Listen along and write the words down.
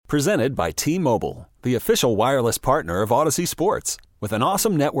Presented by T-Mobile, the official wireless partner of Odyssey Sports. With an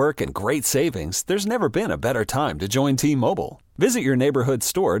awesome network and great savings, there's never been a better time to join T-Mobile. Visit your neighborhood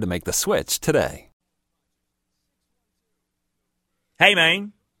store to make the switch today. Hey,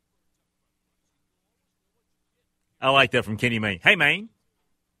 man. I like that from Kenny Mayne. Hey, man.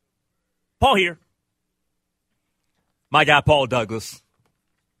 Paul here. My guy, Paul Douglas.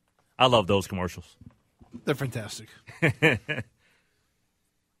 I love those commercials. They're fantastic.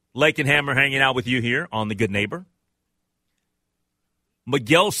 Lake and Hammer hanging out with you here on The Good Neighbor.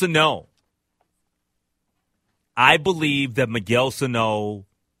 Miguel Sano. I believe that Miguel Sano,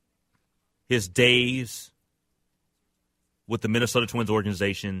 his days with the Minnesota Twins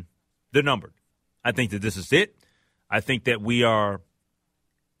organization, they're numbered. I think that this is it. I think that we are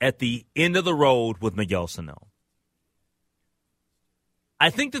at the end of the road with Miguel Sano.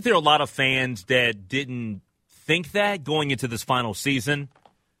 I think that there are a lot of fans that didn't think that going into this final season,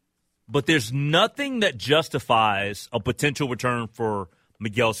 but there's nothing that justifies a potential return for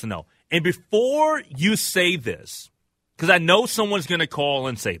Miguel Sano. And before you say this, because I know someone's going to call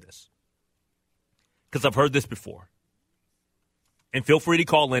and say this, because I've heard this before, and feel free to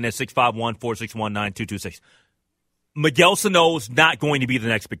call in at 651-461-9226. Miguel Sano's not going to be the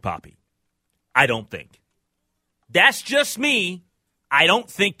next Big Papi. I don't think. That's just me. I don't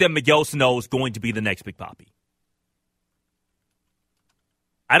think that Miguel Sano is going to be the next Big Papi.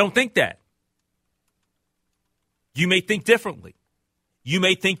 I don't think that. You may think differently. You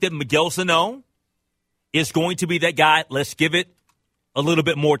may think that Miguel Sano is going to be that guy. Let's give it a little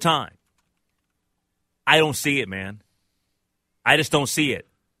bit more time. I don't see it, man. I just don't see it.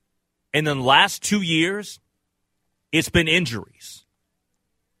 In the last 2 years, it's been injuries.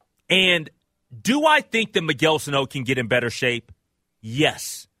 And do I think that Miguel Sano can get in better shape?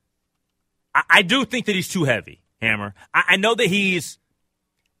 Yes. I do think that he's too heavy, Hammer. I know that he's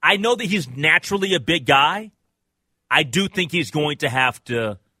naturally a big guy. I do think he's going to have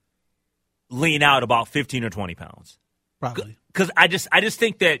to lean out about 15 or 20 pounds. Probably. Because I just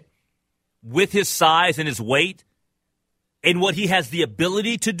think that with his size and his weight and what he has the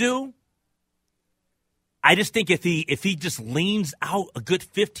ability to do, I just think if he just leans out a good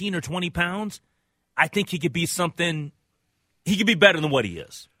 15 or 20 pounds, I think he could be something. He could be better than what he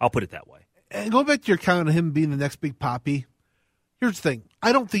is. I'll put it that way. And going back to your comment on him being the next Big Papi, here's the thing.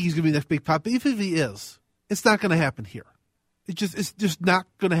 I don't think he's going to be the next Big Papi. If he is, it's not going to happen here. It's just not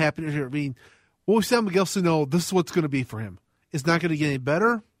going to happen here. I mean, what we said on Miguel Sano, this is what's going to be for him. It's not going to get any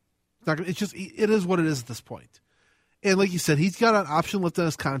better. It is what it is at this point. And like you said, he's got an option left on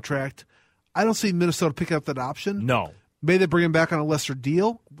his contract. I don't see Minnesota picking up that option. No. May they bring him back on a lesser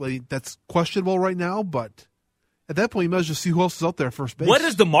deal? That's questionable right now, but at that point, you might as well see who else is out there at first base. What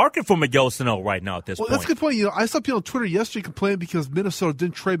is the market for Miguel Sano right now at this point? That's a good point. I saw people on Twitter yesterday complaining because Minnesota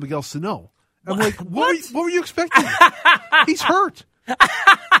didn't trade Miguel Sano. I'm like, what were you expecting? He's hurt.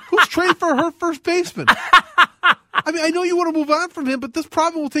 Who's trading for a hurt first baseman? I mean, I know you want to move on from him, but this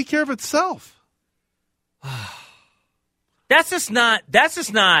problem will take care of itself. That's just not.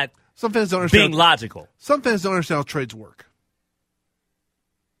 Some fans don't understand being logical. Some fans don't understand how trades work.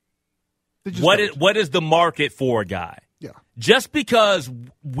 What is the market for a guy? Yeah. Just because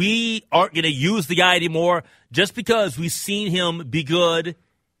we aren't going to use the guy anymore, just because we've seen him be good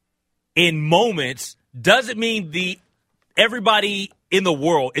in moments, doesn't mean everybody in the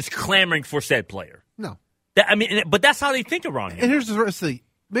world is clamoring for said player. No. But that's how they think around here. And here's the rest of the thing.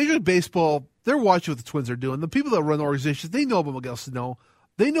 Major League Baseball, they're watching what the Twins are doing. The people that run the organizations, they know about Miguel Sano.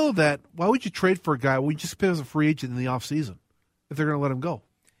 They know that. Why would you trade for a guy when you just pay him as a free agent in the offseason if they're going to let him go?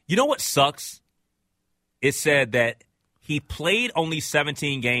 You know what sucks? It said that he played only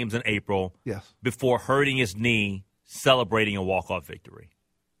 17 games in April before hurting his knee celebrating a walk-off victory.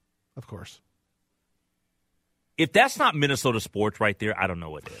 Of course. If that's not Minnesota sports right there, I don't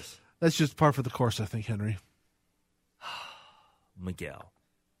know what is. That's just par for the course, I think, Henry. Miguel.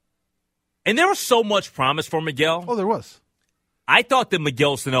 And there was so much promise for Miguel. Oh, there was. I thought that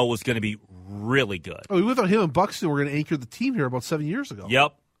Miguel Sano was going to be really good. Oh, we thought him and Buxton were going to anchor the team here about 7 years ago.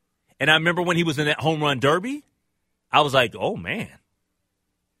 Yep. And I remember when he was in that home run derby, I was like, oh, man.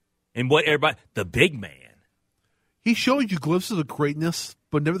 And the big man. He showed you glimpses of greatness,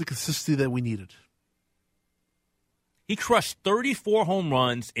 but never the consistency that we needed. He crushed 34 home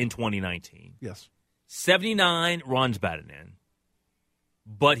runs in 2019. Yes. 79 runs batted in.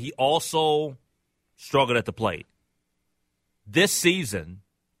 But he also struggled at the plate. This season,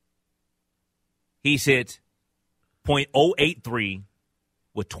 he's hit .083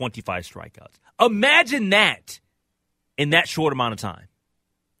 with 25 strikeouts. Imagine that in that short amount of time.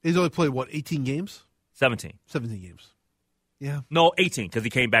 He's only played, 18 games? 17. 17 games. Yeah. No, 18 because he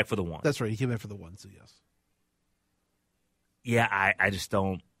came back for the one. That's right. He came back for the one, so yes. Yeah, I just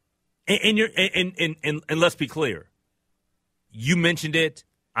don't. And let's be clear. You mentioned it.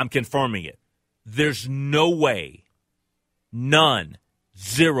 I'm confirming it. There's no way, none,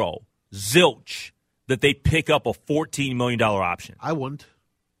 zero, zilch, that they pick up a $14 million option. I wouldn't.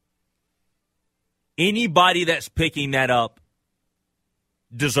 Anybody that's picking that up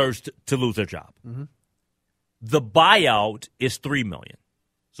deserves to lose their job. Mm-hmm. The buyout is $3 million,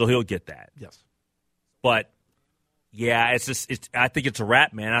 so he'll get that. Yes. But yeah, I think it's a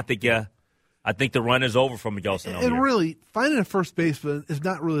wrap, man. I think the run is over for Miguel Sano. And really, finding a first baseman is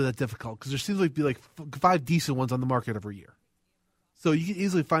not really that difficult because there seems to be like 5 decent ones on the market every year. So you can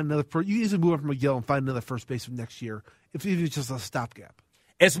easily find another. You can easily move on from Miguel and find another first baseman next year, if even it's just a stopgap.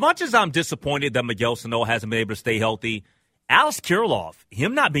 As much as I'm disappointed that Miguel Sano hasn't been able to stay healthy, Alex Kirilloff,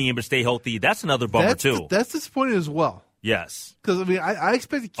 him not being able to stay healthy, that's another bummer too. That's disappointing as well. Yes. Because, I mean, I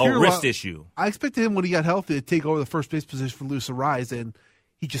expected Kirilloff. A wrist issue. I expected him when he got healthy to take over the first base position for Luis Arraez, and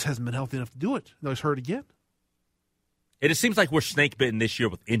he just hasn't been healthy enough to do it. Now he's hurt again. It seems like we're snake bitten this year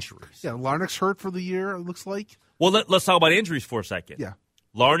with injuries. Yeah, Larnach's hurt for the year, it looks like. Well, let's talk about injuries for a second. Yeah.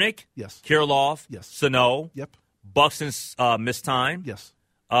 Larnach. Yes. Kirilloff. Yes. Sano. Yep. Buxton's missed time. Yes.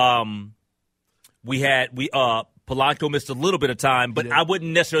 Polanco missed a little bit of time, but I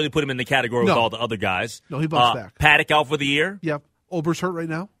wouldn't necessarily put him in the category with all the other guys. No, he bounced back. Paddock out for the year. Yep. Ober's hurt right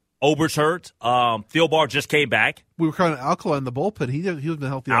now. Ober's hurt. Thielbar just came back. We were calling Alcala in the bullpen. He was been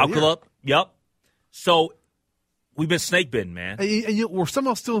healthy all year. Alcala, yep. So we've been snake bitten, man. And we're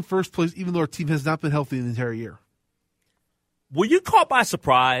somehow still in first place, even though our team has not been healthy the entire year. Were you caught by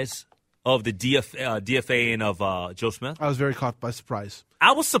surprise of the DFA and of Joe Smith? I was very caught by surprise.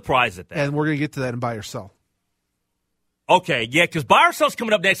 I was surprised at that. And we're going to get to that in buy or sell. Okay, yeah, because buy or sell's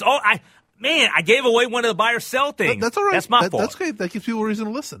coming up next. Oh, I gave away one of the buy or sell things. That's all right. That's my fault. That's okay. That gives people a reason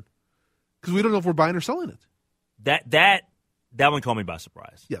to listen. Because we don't know if we're buying or selling it. That one caught me by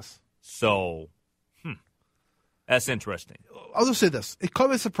surprise. Yes. So, that's interesting. I'll just say this. It caught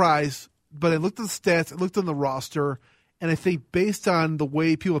me by surprise, but I looked at the stats, I looked on the roster, and I think based on the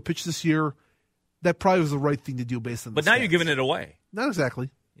way people have pitched this year, that probably was the right thing to do based on the But now stats. you're giving it away. Not exactly.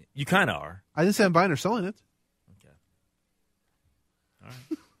 You kind of are. I didn't say I'm buying or selling it. Okay.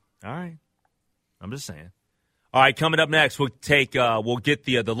 All right. I'm just saying. All right, coming up next, we'll get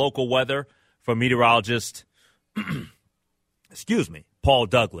the local weather from meteorologist, Paul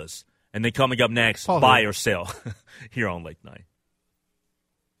Douglas. And then coming up next, buy or sell here on Late Night.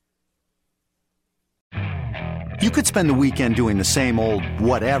 You could spend the weekend doing the same old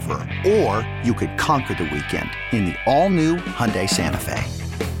whatever, or you could conquer the weekend in the all-new Hyundai Santa Fe.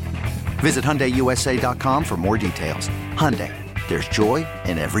 Visit HyundaiUSA.com for more details. Hyundai, there's joy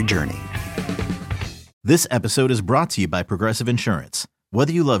in every journey. This episode is brought to you by Progressive Insurance.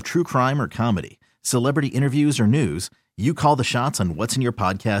 Whether you love true crime or comedy, celebrity interviews or news, you call the shots on what's in your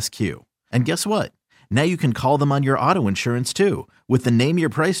podcast queue. And guess what? Now you can call them on your auto insurance too with the Name Your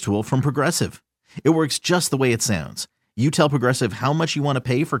Price tool from Progressive. It works just the way it sounds. You tell Progressive how much you want to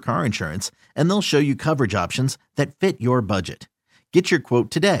pay for car insurance, and they'll show you coverage options that fit your budget. Get your quote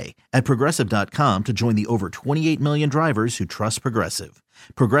today at Progressive.com to join the over 28 million drivers who trust Progressive.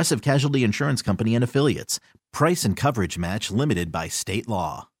 Progressive Casualty Insurance Company and Affiliates. Price and coverage match limited by state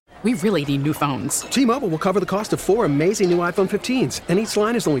law. We really need new phones. T-Mobile will cover the cost of 4 amazing new iPhone 15s, and each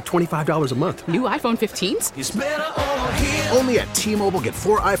line is only $25 a month. New iPhone 15s? It's better over here. Only at T-Mobile, get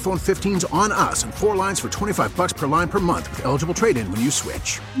 4 iPhone 15s on us and 4 lines for $25 per line per month with eligible trade-in when you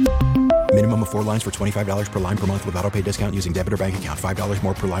switch. Minimum of 4 lines for $25 per line per month with autopay discount using debit or bank account. $5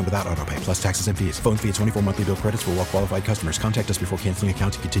 more per line without autopay, plus taxes and fees. Phone fee at 24 monthly bill credits for well-qualified customers. Contact us before canceling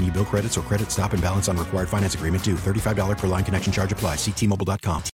account to continue bill credits or credit stop and balance on required finance agreement due. $35 per line connection charge applies. See T-Mobile.com.